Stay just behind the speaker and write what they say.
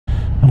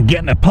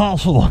getting a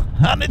parcel,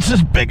 and it's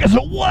as big as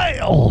a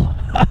whale.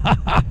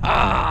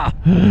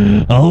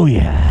 Oh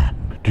yeah.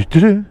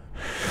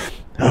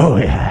 Oh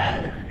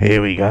yeah.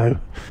 Here we go.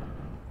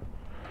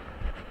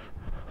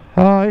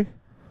 Hi.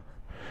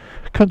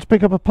 Come to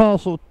pick up a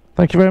parcel.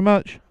 Thank you very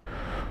much.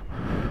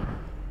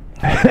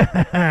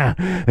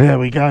 There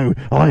we go.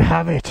 I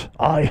have it.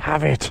 I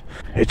have it.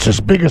 It's as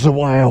big as a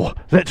whale.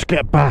 Let's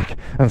get back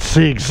and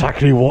see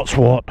exactly what's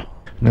what.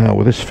 Now,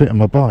 will this fit on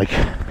my bike?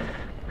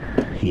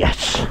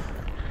 Yes.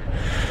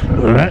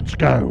 Let's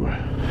go.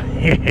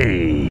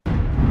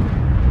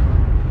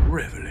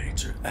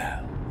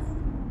 RevelatorAlf.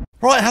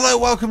 Right, hello,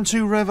 welcome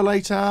to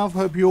RevelatorAlf.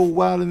 Hope you're all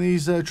well in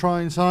these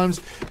trying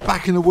times.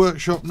 Back in the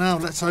workshop now.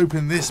 Let's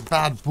open this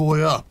bad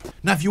boy up.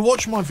 Now, if you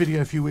watched my video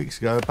a few weeks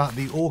ago about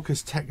the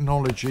Orcas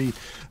Technology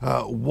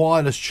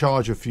wireless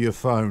charger for your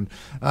phone,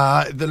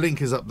 the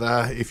link is up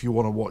there if you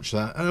want to watch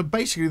that.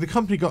 Basically, the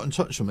company got in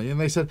touch with me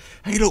and they said,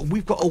 hey, look,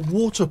 we've got a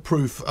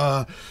waterproof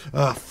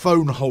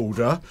phone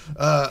holder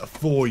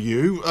for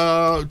you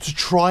to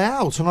try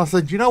out. And I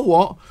said, you know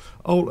what?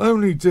 I'll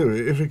only do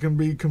it if it can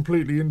be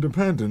completely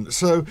independent.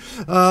 So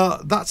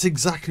that's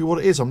exactly what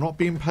it is. I'm not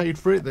being paid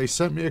for it. They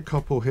sent me a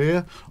couple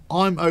here.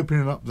 I'm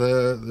opening up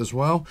there as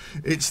well.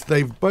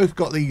 They've both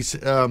got these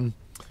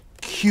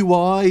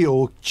QI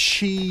or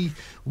Qi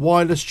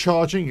wireless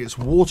charging. It's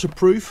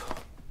waterproof.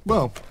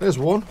 Well, there's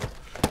one.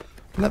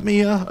 Let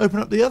me open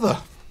up the other.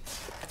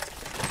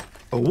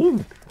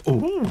 Oh,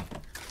 oh,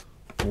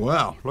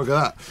 wow! Look at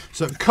that.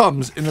 So it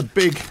comes in a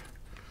big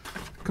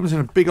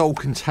old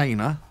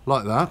container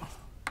like that.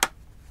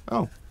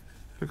 Oh,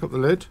 pick up the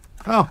lid.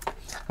 Oh,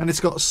 and it's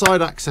got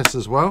side access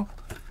as well.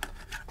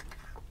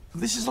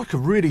 This is like a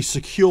really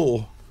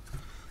secure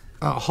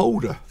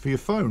holder for your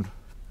phone.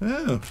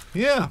 Oh,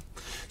 yeah.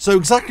 So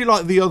exactly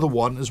like the other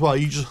one as well,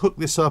 you just hook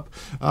this up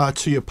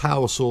to your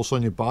power source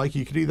on your bike.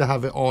 You can either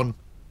have it on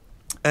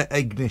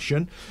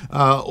ignition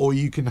or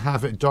you can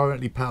have it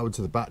directly powered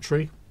to the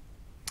battery.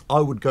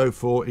 I would go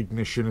for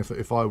ignition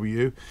if I were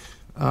you.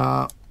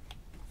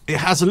 It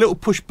has a little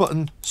push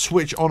button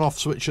switch on-off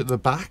switch at the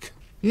back.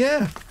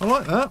 Yeah, I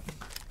like that.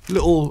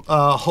 Little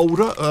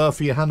holder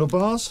for your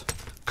handlebars.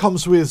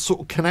 Comes with sort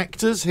of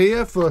connectors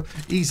here for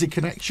easy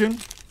connection.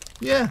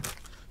 Yeah,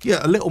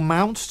 a little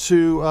mount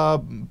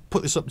to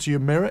put this up to your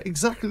mirror.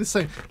 Exactly the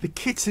same. The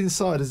kit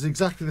inside is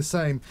exactly the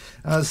same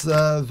as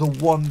the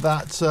one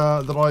that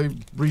I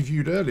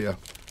reviewed earlier.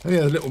 And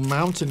yeah, a little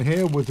mount in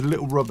here with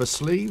little rubber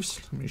sleeves.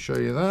 Let me show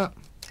you that.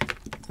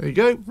 There you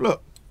go.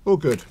 Look, all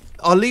good.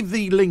 I'll leave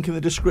the link in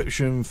the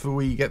description for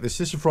where you get this.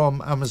 This is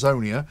from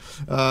Amazonia.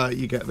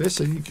 You get this,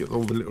 and you get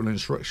all the little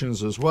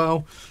instructions as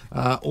well.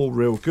 All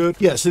real good.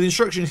 Yeah, so the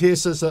instruction here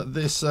says that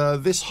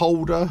this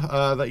holder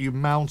that you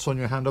mount on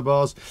your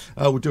handlebars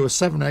will do a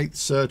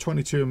 7/8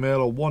 22mm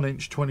or 1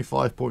 inch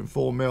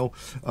 25.4mm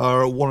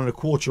or a 1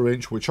 1/4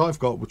 inch, which I've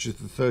got, which is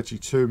the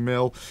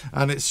 32mm,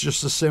 and it's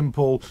just a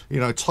simple,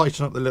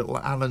 tighten up the little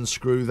Allen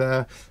screw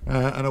there,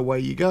 and away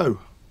you go.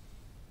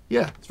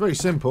 Yeah, it's very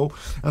simple.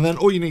 And then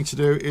all you need to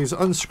do is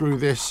unscrew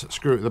this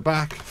screw at the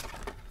back,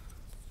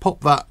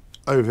 pop that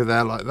over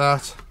there like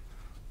that,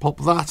 pop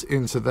that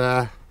into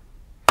there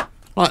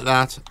like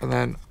that, and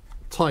then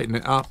tighten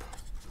it up.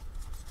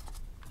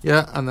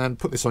 Yeah, and then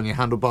put this on your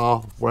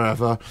handlebar,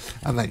 wherever,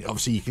 and then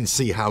obviously you can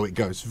see how it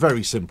goes.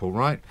 Very simple,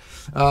 right?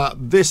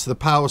 The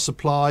power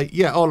supply.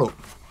 Yeah, oh look.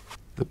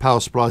 The power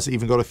supply's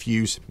even got a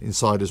fuse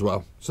inside as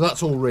well. So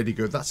that's all really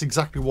good. That's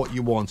exactly what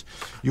you want.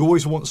 You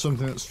always want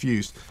something that's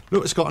fused.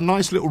 Look, it's got a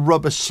nice little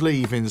rubber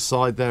sleeve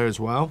inside there as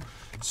well.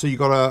 So you've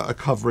got a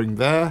covering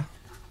there.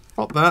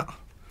 Pop that.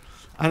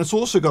 And it's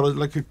also got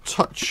like a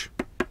touch.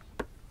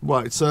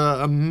 Well, it's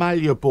a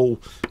malleable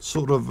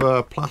sort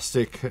of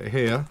plastic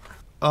here.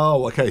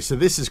 Oh, okay. So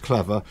this is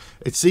clever.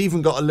 It's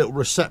even got a little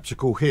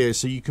receptacle here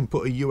so you can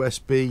put a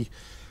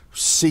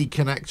USB-C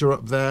connector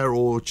up there,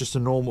 or just a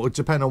normal,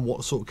 depending on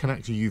what sort of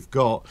connector you've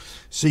got.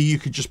 So you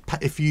could just,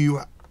 if you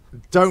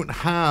don't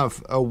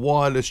have a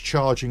wireless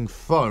charging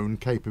phone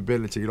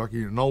capability like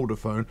an older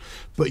phone,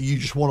 but you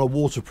just want a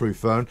waterproof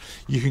phone,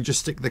 you can just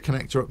stick the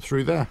connector up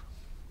through there.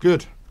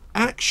 Good.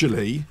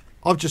 Actually,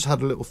 I've just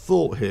had a little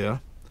thought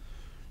here.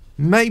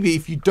 Maybe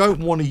if you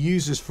don't want to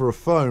use this for a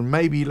phone,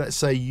 maybe let's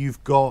say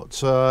you've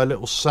got a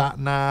little sat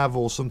nav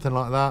or something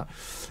like that,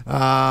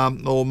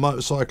 or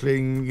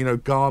motorcycling,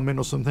 Garmin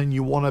or something,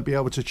 you want to be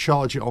able to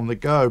charge it on the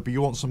go, but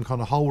you want some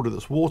kind of holder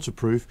that's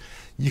waterproof,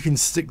 you can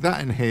stick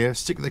that in here,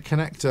 stick the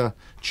connector,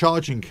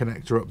 charging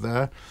connector up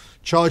there,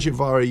 charge it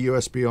via a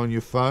USB on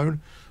your phone,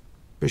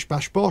 bish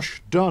bash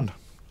bosh, done.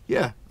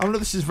 Yeah, I mean,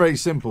 this is very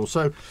simple.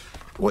 So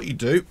what you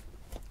do,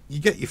 you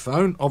get your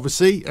phone,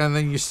 obviously, and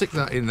then you stick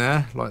that in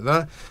there like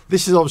that.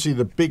 This is obviously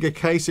the bigger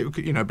case,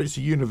 but it's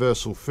a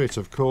universal fit,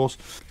 of course.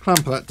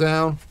 Clamp that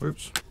down.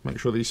 Oops. Make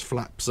sure these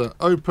flaps are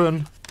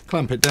open.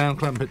 Clamp it down,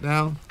 clamp it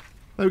down.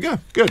 There we go.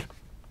 Good.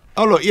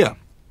 Oh, look, yeah.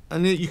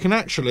 And you can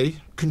actually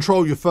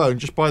control your phone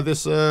just by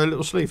this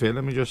little sleeve here.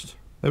 Let me just...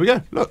 There we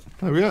go. Look.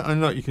 There we go.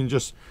 And look, you can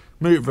just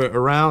move it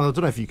around. I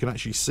don't know if you can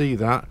actually see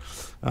that,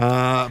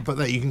 but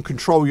there you can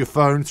control your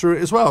phone through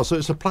it as well. So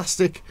it's a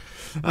plastic,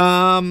 you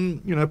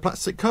know,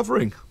 plastic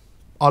covering.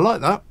 I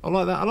like that. I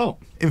like that a lot.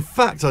 In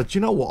fact, do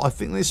you know what? I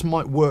think this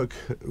might work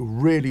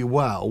really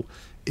well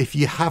if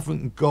you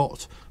haven't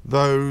got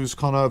those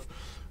kind of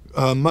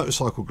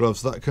motorcycle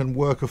gloves that can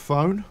work a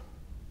phone.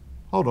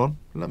 Hold on.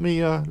 Let me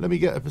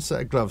get a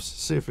set of gloves.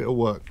 See if it'll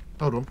work.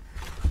 Hold on.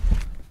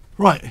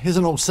 Right, here's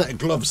an old set of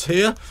gloves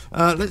here.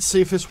 Let's see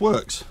if this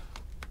works.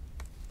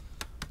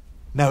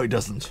 No, it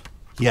doesn't.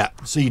 Yeah,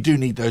 so you do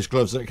need those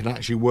gloves that can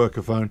actually work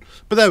a phone.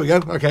 But there we go.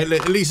 Okay,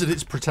 at least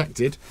it's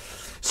protected.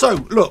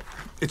 So, look,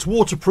 it's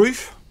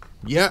waterproof.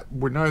 Yeah,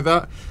 we know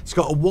that. It's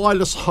got a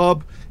wireless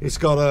hub. It's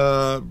got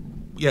a...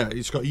 yeah,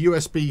 it's got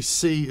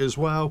USB-C as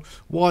well.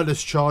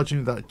 Wireless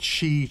charging, that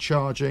Qi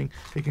charging.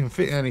 It can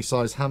fit any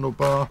size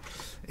handlebar.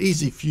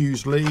 Easy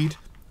fuse lead.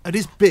 It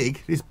is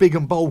big. It's big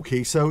and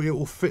bulky, so it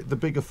will fit the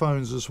bigger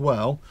phones as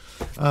well.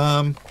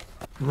 Right,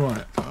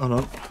 hold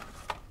on.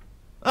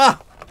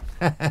 Ah!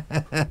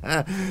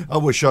 I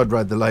wish I'd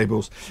read the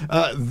labels.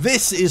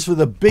 This is for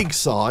the big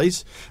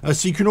size,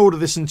 so you can order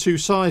this in two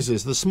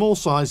sizes. The small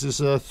size is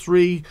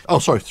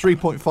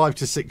 3.5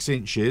 to 6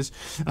 inches,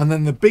 and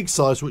then the big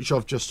size, which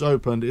I've just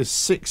opened, is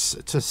 6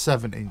 to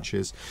 7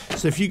 inches.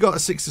 So if you got a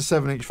 6 to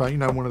 7 inch phone, you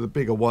know, one of the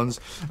bigger ones,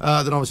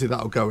 then obviously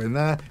that'll go in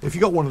there. If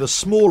you got one of the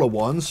smaller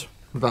ones,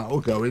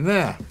 that'll go in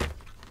there.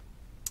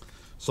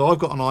 So I've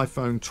got an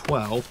iPhone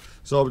 12.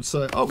 So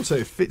I would say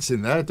it fits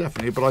in there,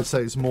 definitely, but I'd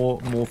say it's more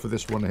for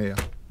this one here.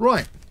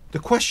 Right, the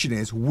question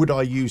is, would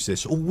I use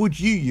this, or would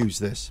you use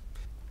this?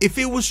 If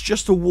it was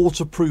just a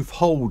waterproof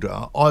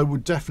holder, I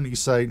would definitely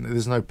say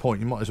there's no point.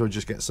 You might as well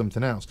just get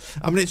something else.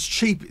 I mean, it's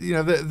cheap. You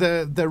know,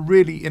 they're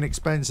really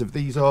inexpensive.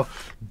 These are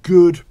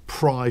good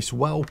price,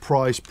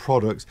 well-priced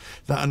products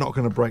that are not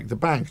going to break the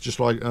bank, just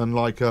like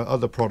unlike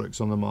other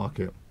products on the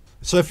market.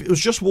 So if it was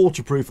just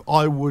waterproof,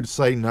 I would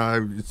say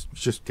no,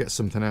 just get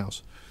something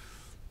else.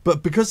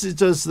 But because it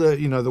does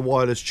the, you know, the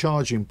wireless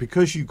charging,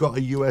 because you've got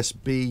a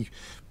USB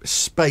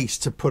space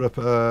to put up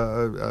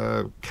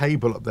a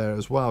cable up there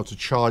as well to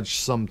charge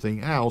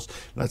something else,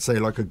 let's say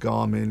like a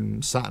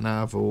Garmin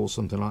sat-nav or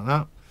something like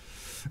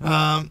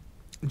that.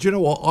 Do you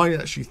know what? I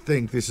actually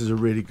think this is a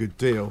really good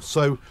deal.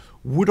 So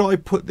would I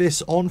put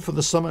this on for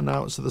the summer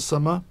now it's the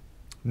summer?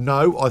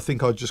 No, I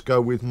think I'd just go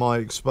with my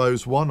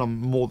exposed one. I'm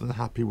more than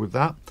happy with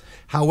that.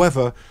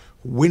 However,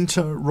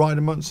 winter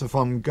rider months, if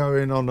I'm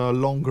going on a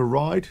longer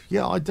ride,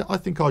 yeah, I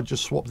think I'd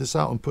just swap this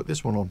out and put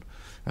this one on.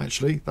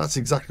 Actually, that's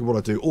exactly what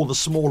I do. Or the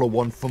smaller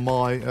one for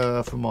my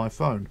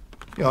phone.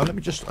 Yeah, let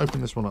me just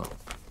open this one up.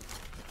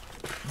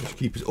 Just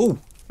keep it. Oh,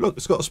 look,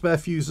 it's got a spare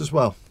fuse as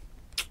well.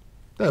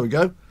 There we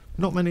go.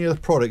 Not many other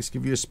products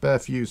give you a spare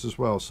fuse as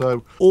well.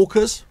 So,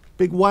 Orcas,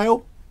 big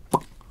whale,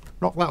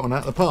 knock that one out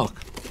of the park.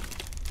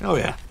 Oh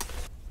yeah.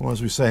 Well,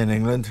 as we say in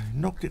England,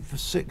 knocked it for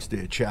 6,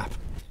 dear chap.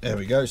 There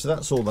we go. So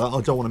that's all that.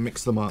 I don't want to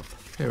mix them up.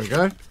 Here we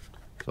go.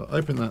 So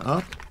open that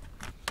up.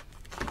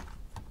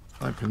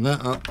 Open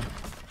that up.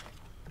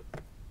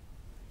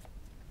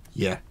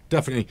 Yeah,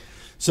 definitely.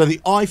 So the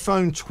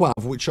iPhone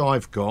 12, which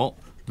I've got,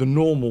 the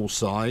normal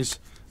size,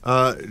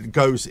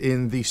 goes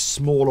in the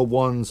smaller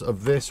ones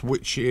of this,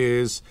 which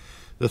is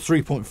the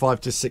 3.5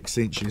 to 6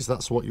 inches.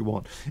 That's what you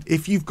want.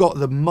 If you've got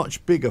the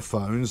much bigger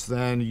phones,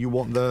 then you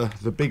want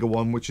the bigger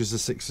one, which is the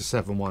 6 to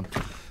 7 one.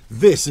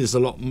 This is a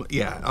lot,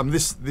 yeah,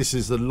 this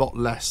is a lot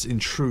less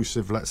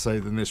intrusive, let's say,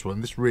 than this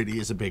one. This really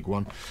is a big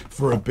one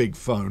for a big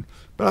phone.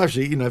 But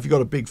actually, you know, if you've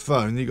got a big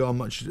phone, you've got a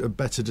much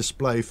better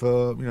display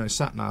for, you know,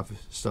 sat-nav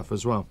stuff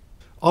as well.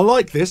 I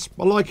like this.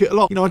 I like it a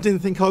lot. You know, I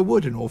didn't think I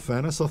would, in all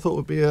fairness. I thought it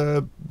would be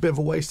a bit of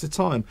a waste of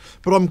time.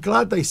 But I'm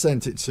glad they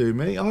sent it to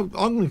me. I'm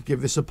going to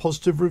give this a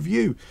positive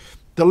review.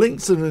 The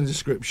link's in the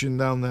description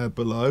down there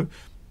below.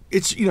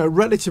 It's, you know,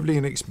 relatively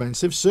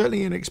inexpensive,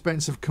 certainly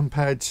inexpensive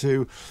compared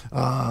to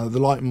the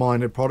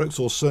like-minded products,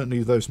 or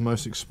certainly those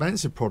most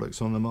expensive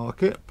products on the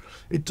market.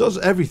 It does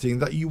everything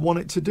that you want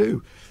it to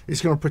do.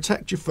 It's going to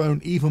protect your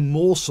phone even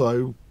more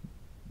so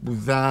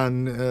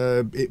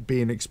than it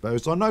being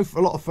exposed. I know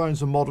a lot of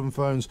phones and modern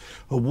phones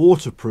are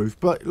waterproof,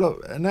 but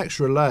look, an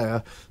extra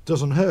layer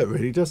doesn't hurt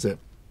really, does it?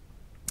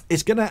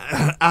 It's going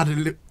to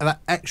add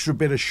that extra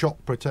bit of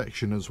shock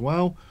protection as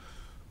well.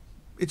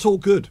 It's all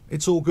good.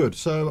 It's all good.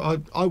 So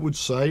I would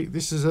say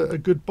this is a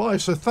good buy.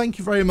 So thank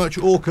you very much,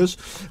 Orcas,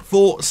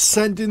 for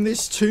sending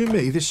this to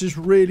me. This is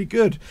really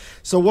good.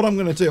 So what I'm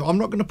going to do, I'm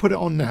not going to put it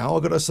on now.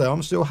 I've got to say,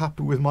 I'm still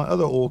happy with my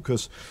other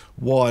Orcas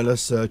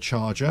wireless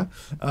charger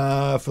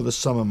for the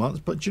summer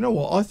months. But you know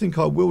what? I think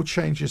I will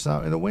change this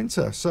out in the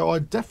winter. So I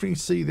definitely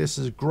see this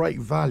as great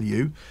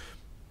value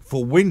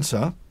for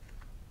winter.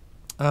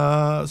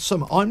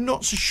 Summer. I'm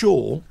not so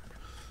sure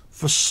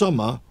for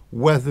summer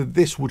whether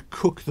this would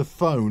cook the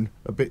phone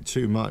a bit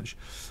too much,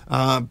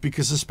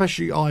 because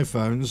especially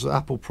iPhones,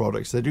 Apple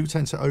products, they do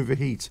tend to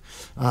overheat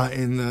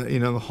in the, you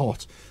know, the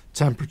hot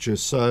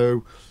temperatures.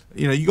 So,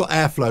 you know, you got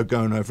airflow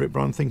going over it,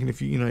 but I'm thinking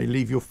if you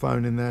leave your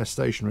phone in there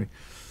stationary,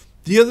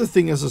 The other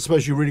thing is, I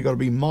suppose you really got to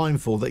be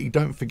mindful that you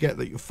don't forget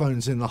that your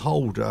phone's in the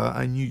holder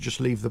and you just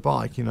leave the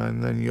bike, you know,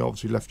 and then you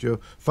obviously left your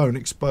phone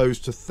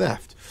exposed to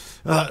theft.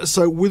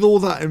 So with all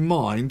that in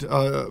mind,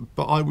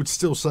 but I would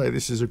still say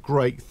this is a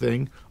great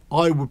thing.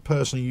 I would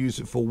personally use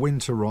it for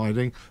winter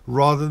riding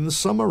rather than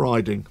summer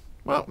riding.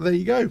 Well, there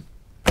you go.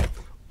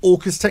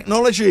 Orcas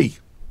Technology.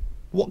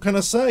 What can I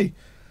say?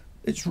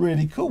 It's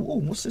really cool. Oh,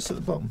 what's this at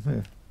the bottom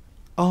here?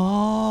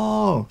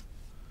 Oh,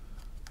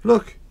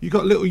 look, you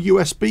got a little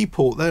USB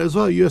port there as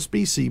well,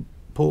 USB-C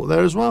port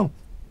there as well.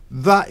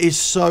 That is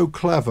so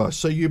clever.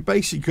 So you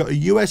basically got a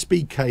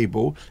USB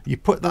cable, you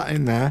put that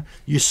in there,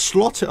 you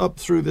slot it up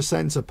through the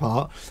center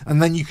part,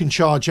 and then you can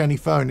charge any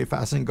phone if it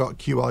hasn't got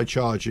QI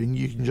charging.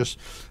 You can just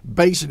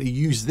basically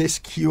use this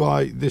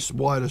this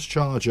wireless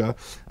charger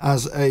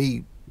as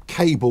a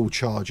cable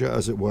charger,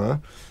 as it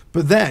were.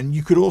 But then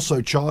you could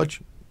also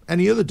charge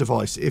any other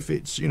device if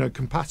it's, you know,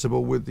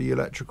 compatible with the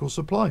electrical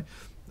supply.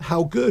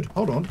 How good?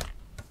 Hold on.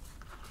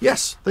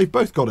 Yes, they've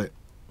both got it.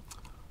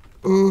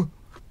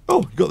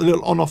 Oh, you've got the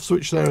little on-off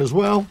switch there as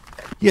well.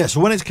 Yeah, so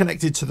when it's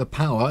connected to the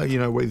power, you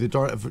know, with the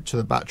direct to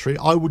the battery,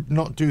 I would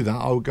not do that.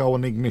 I would go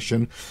on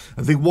ignition.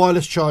 The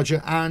wireless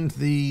charger and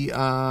the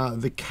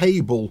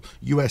cable,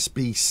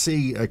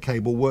 USB-C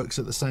cable, works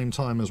at the same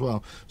time as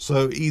well.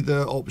 So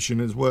either option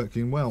is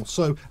working well.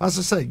 So as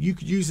I say, you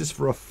could use this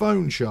for a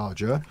phone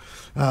charger,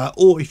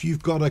 or if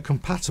you've got a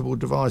compatible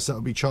device that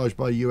will be charged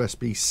by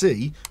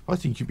USB-C, I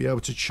think you'd be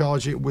able to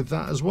charge it with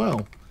that as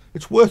well.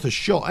 It's worth a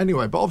shot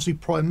anyway, but obviously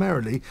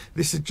primarily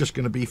this is just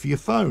going to be for your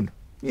phone.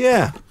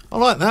 Yeah, I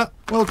like that.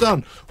 Well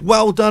done.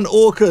 Well done,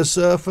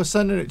 Orcas, for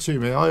sending it to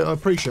me. I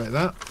appreciate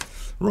that.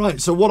 Right,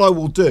 so what I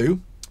will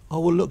do, I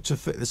will look to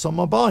fit this on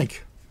my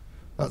bike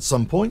at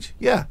some point.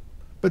 Yeah,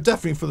 but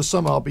definitely for the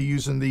summer I'll be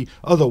using the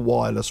other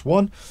wireless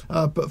one.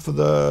 But for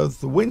the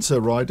winter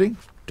riding,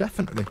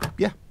 definitely.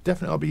 Yeah,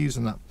 definitely I'll be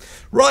using that.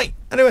 Right,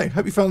 anyway,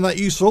 hope you found that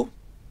useful.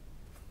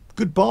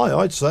 Goodbye,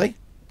 I'd say.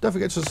 Don't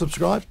forget to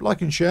subscribe,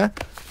 like and share.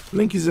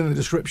 Link is in the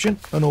description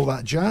and all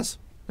that jazz.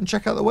 And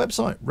check out the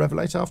website,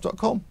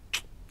 RevelatorAlf.com.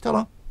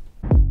 Ta-da.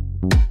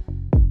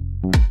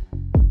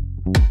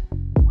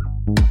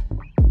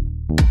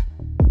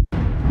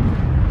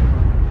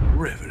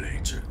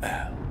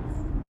 RevelatorAlf.